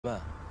们，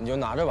你就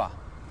拿着吧，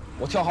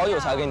我调好以后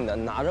才给你的，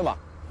拿着吧，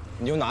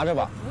你就拿着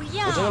吧。不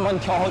要，我真的帮你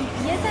调好。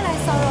别再来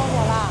骚扰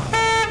我了。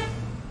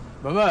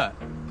文文，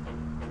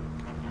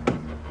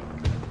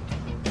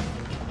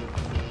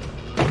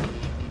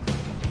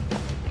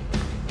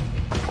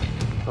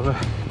文文，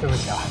对不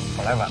起啊，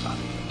我来晚了。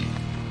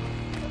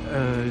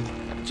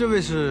这位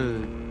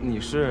是？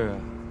你是？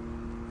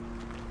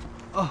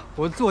啊，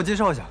我自我介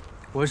绍一下，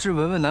我是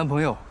文文男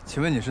朋友，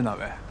请问你是哪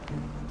位？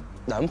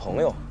男朋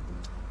友？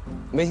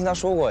没听他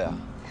说过呀。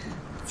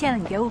亲爱的，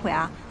你别误会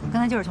啊，我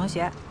跟他就是同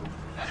学。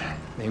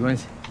没关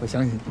系，我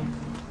相信你。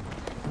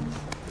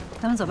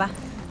咱们走吧，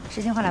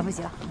时间快来不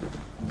及了。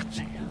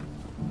谁呀？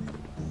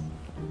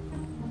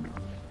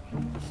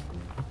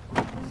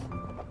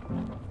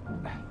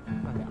来，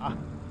慢点啊。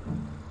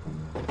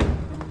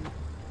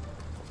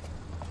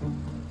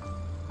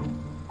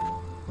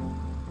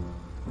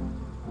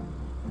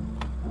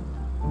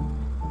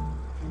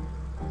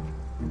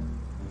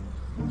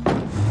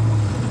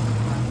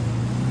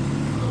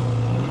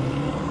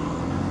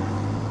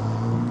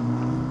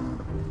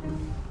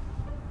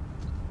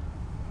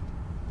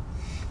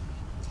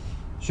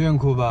炫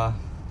酷吧，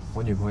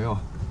我女朋友。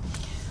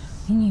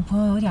你女朋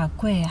友有点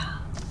贵啊，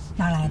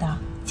哪来的？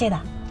借的？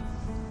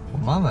我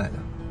妈买的。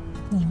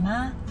你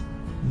妈？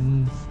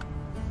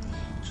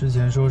之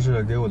前说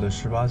是给我的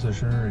18岁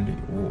生日礼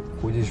物，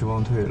估计是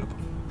忘退了吧。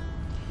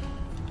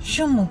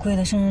这么贵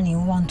的生日礼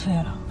物忘退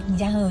了？你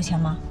家很有钱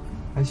吗？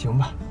还行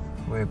吧，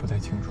我也不太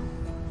清楚。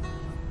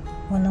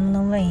我能不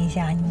能问一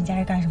下，你们家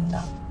是干什么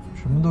的？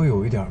什么都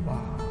有一点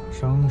吧，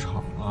商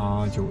场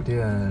啊、酒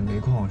店、煤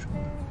矿什么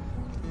的。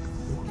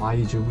我妈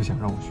一直不想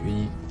让我学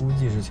医，估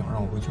计是想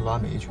让我回去挖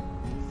煤去。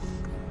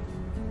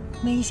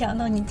没想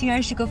到你竟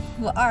然是个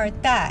富二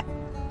代。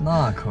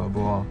那可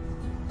不。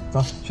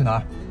走，去哪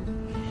儿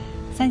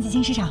3级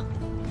青市场。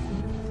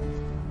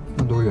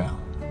那多远啊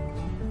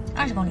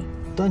？20公里。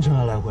单程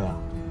还来回啊？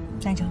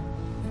单程。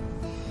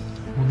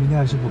我明天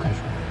还是不开车。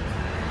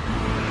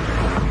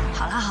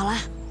好了好了，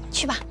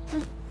去吧。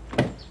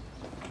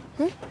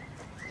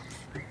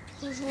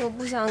可是我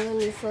不想跟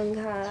你分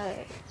开。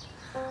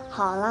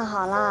好啦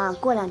好啦，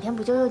过2天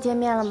不就又见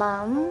面了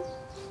吗？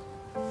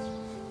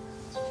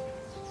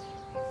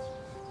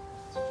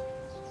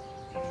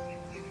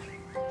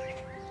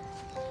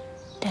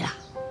对了，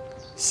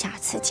下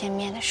次见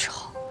面的时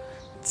候，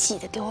记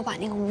得给我把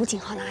那个吴景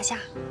浩拿下。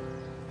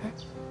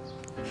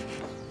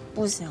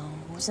不行，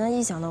我现在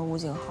一想到吴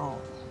景浩，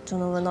就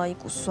能闻到一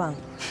股蒜味。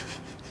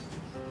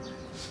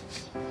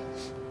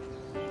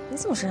你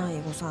怎么身上有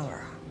一股蒜味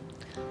啊？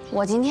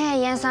我今天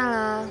也腌蒜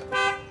了。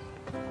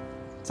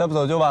再不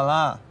走就晚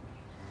了。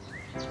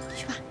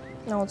去吧。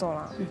那我走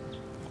了。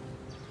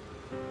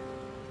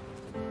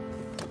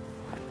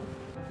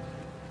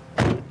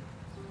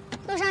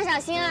路上小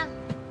心啊。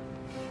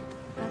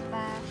拜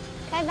拜。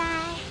拜拜。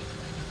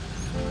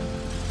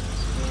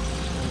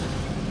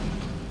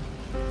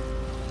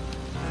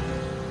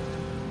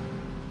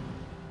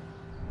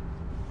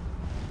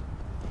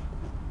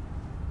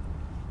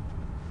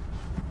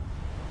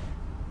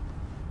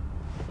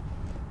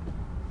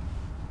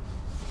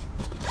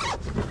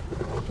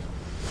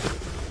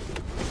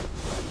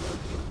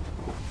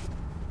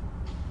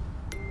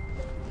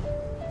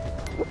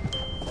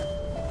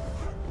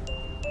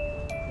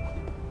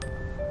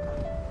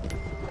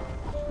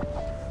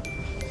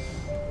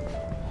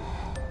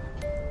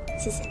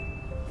谢谢。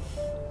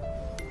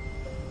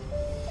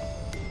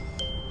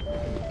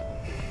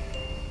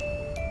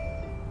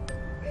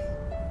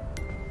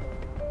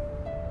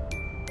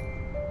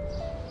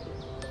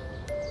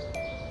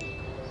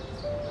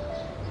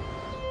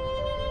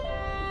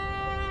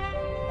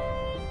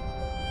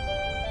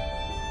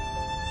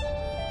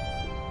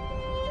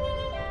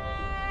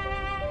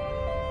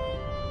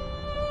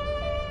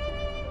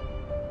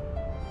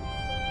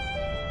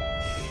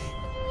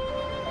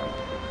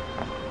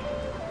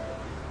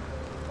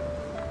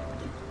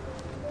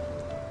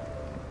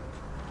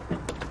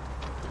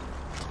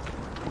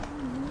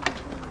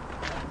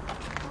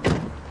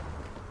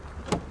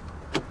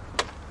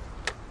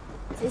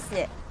谢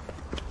谢。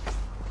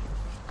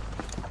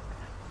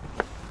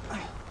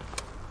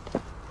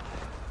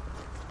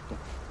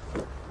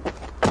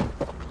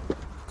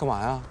干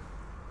嘛呀？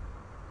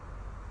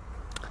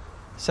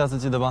下次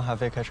记得帮海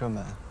飞开车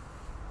门。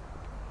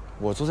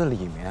我坐在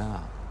里面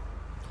啊。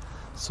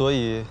所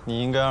以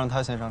你应该让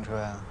他先上车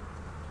呀。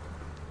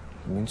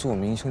你们做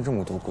明星这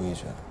么多规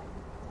矩。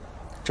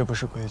这不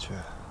是规矩，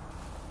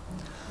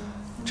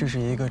这是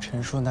一个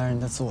成熟男人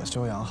的自我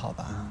修养，好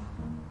吧？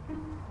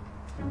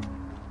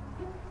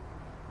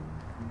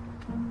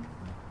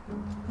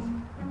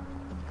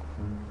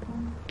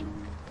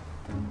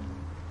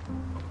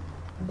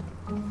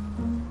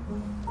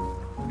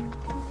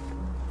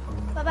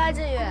拜拜，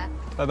志宇。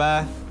拜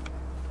拜。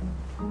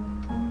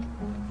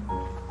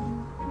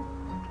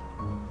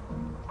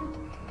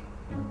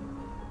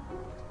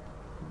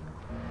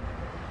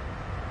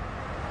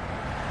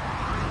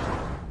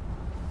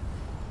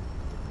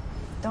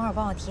等会儿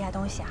帮我提下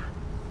东西啊。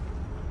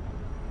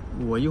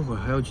我一会儿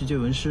还要去接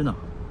文诗呢。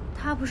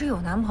她不是有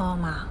男朋友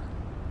吗？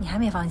你还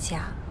没放弃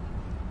啊？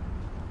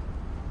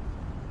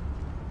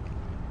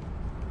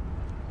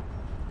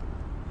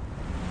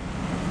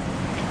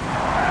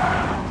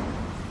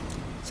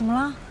怎么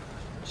了？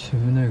前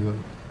面那个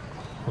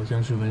好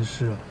像是纹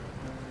尸啊。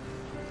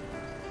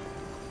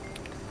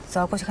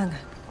走，过去看看。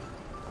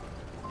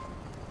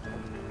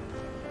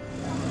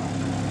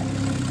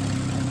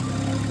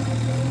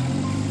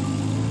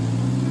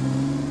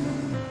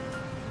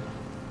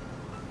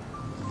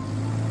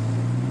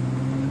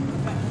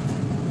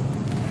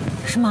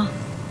是吗？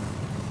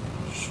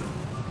是。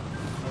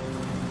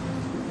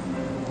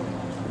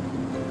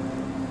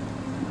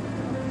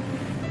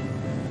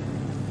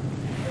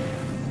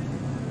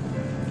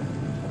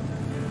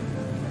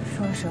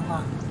说实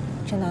话，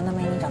这男的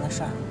没你长得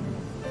帅。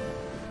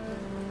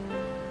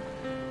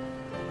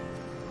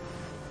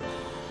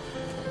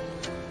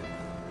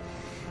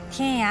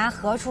天涯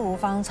何处无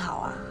芳草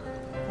啊！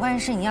万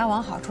事你要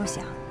往好处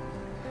想。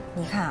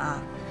你看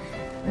啊，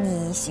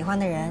你喜欢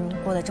的人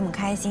过得这么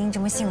开心，这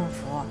么幸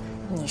福，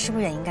你是不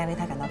是也应该为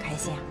他感到开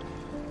心啊？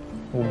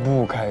我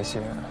不开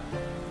心。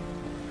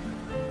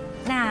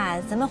那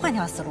咱们换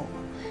条思路，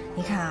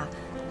你看啊，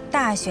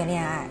大学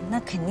恋爱那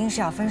肯定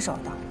是要分手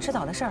的，迟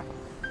早的事儿。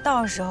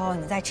到时候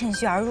你再趁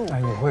虚而入。哎，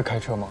你会开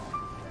车吗？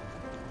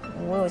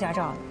我有驾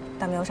照，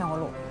但没有上过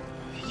路。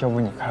要不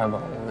你开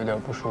吧，我有点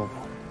不舒服。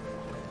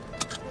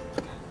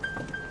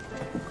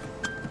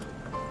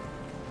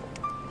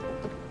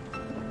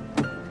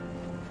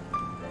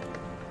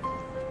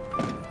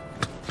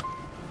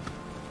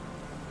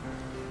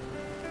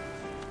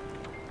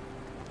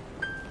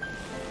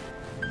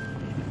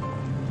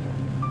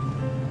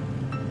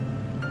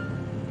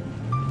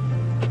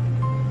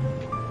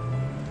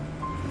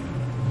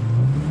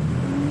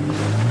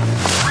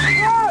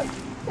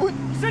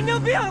神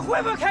经病，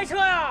会不会开车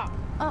呀？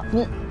哦，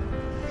你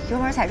油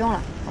门踩重了，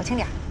我轻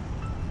点。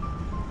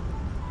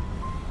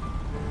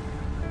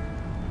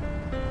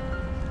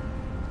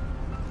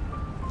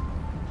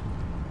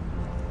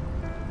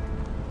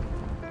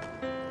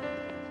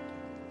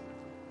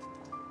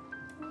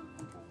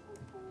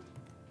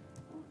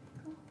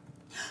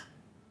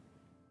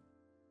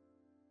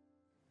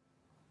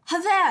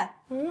韩飞，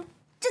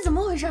这怎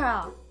么回事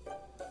啊？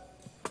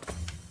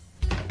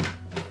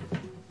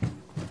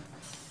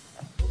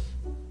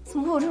怎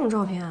么会有这种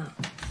照片啊？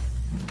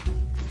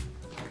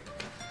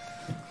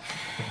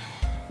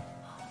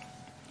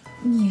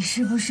你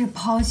是不是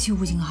抛弃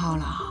吴景浩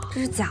了？这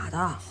是假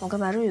的，我跟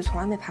白志宇从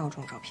来没拍过这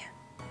种照片。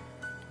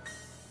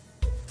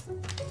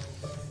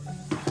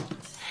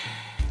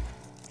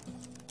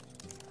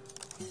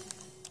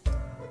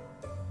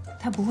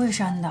他不会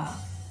删的，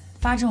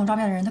发这种照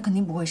片的人他肯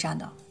定不会删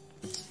的。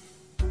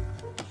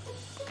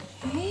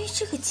哎，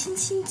这个亲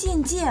亲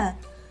贱贱，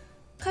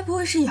该不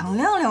会是杨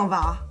亮亮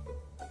吧？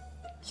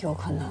有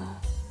可能。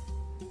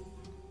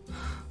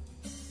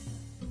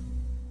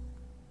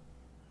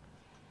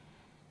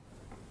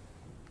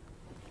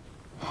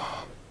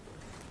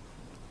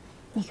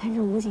你看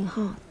这吴景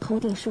浩头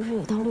顶是不是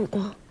有道绿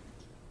光？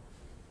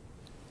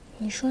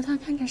你说他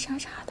看着傻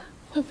傻的，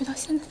会不会到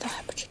现在都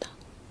还不知道？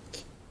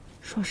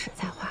说实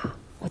在话，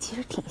我其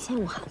实挺羡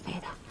慕韩飞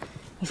的。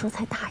你说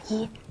才大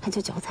一，他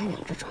就脚踩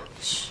2只船，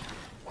是，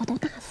我都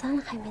大3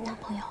了还没男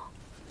朋友，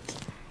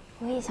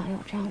我也想有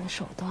这样的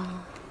手段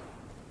啊。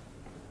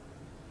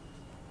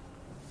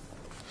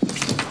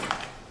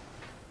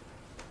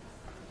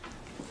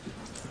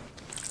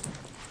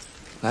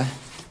来，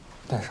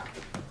带上，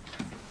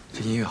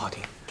这音乐好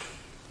听。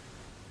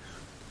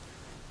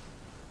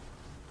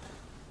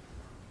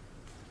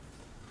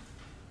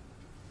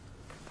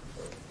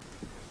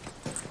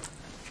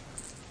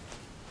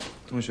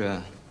同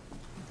学，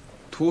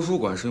图书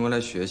馆是用来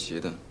学习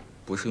的，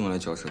不是用来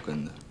嚼舌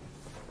根的。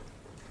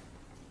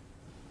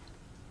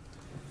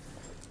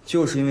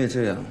就是因为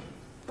这样，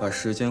把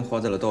时间花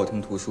在了道听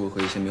途说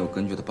和一些没有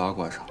根据的八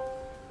卦上，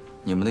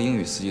你们的英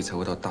语4级才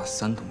会到大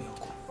3都没有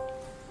过。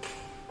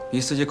离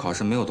4级考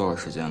试没有多少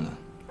时间了，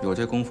有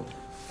这功夫，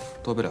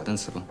多背2单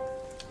词吧。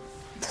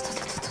走，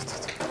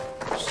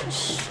真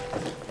是。